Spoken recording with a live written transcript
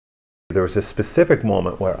There was a specific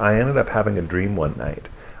moment where I ended up having a dream one night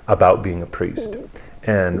about being a priest.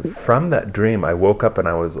 And from that dream, I woke up and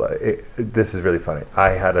I was like, this is really funny. I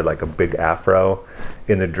had like a big afro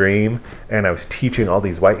in the dream, and I was teaching all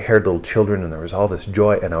these white-haired little children, and there was all this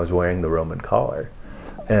joy, and I was wearing the Roman collar.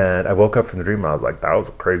 And I woke up from the dream, and I was like, that was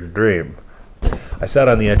a crazy dream. I sat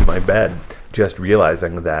on the edge of my bed, just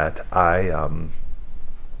realizing that I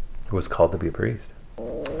was called to be a priest.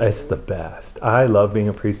 It's the best. I love being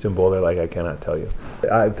a priest in Boulder like I cannot tell you.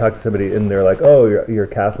 I've talked to somebody and they're like, oh, you're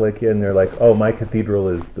Catholic? And they're like, oh, my cathedral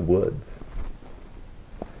is the woods.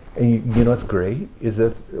 And you know what's great? Is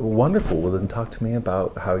that wonderful. Well, then talk to me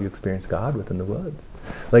about how you experience God within the woods.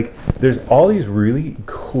 Like, there's all these really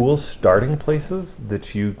cool starting places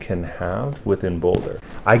that you can have within Boulder.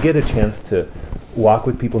 I get a chance to walk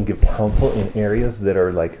with people and give counsel in areas that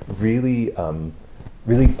are like really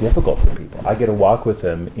difficult for people. I get to walk with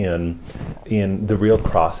them in the real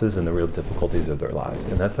crosses and the real difficulties of their lives,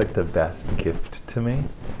 and that's like the best gift to me.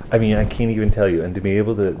 I mean, I can't even tell you, and to be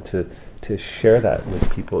able to share that with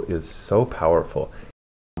people is so powerful.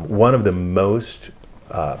 One of the most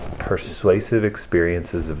persuasive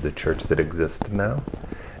experiences of the church that exists now,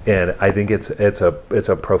 and I think it's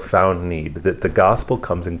a profound need, that the gospel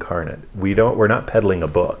comes incarnate. We're not peddling a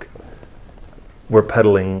book. We're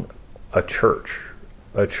peddling a church.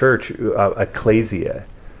 Ecclesia,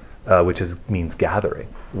 which means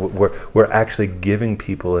gathering. We're actually giving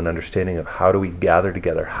people an understanding of how do we gather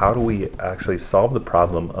together, how do we actually solve the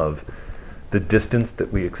problem of the distance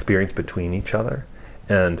that we experience between each other,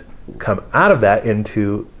 and come out of that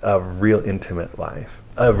into a real intimate life,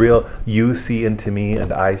 a real you see into me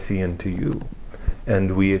and I see into you,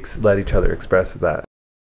 and we let each other express that.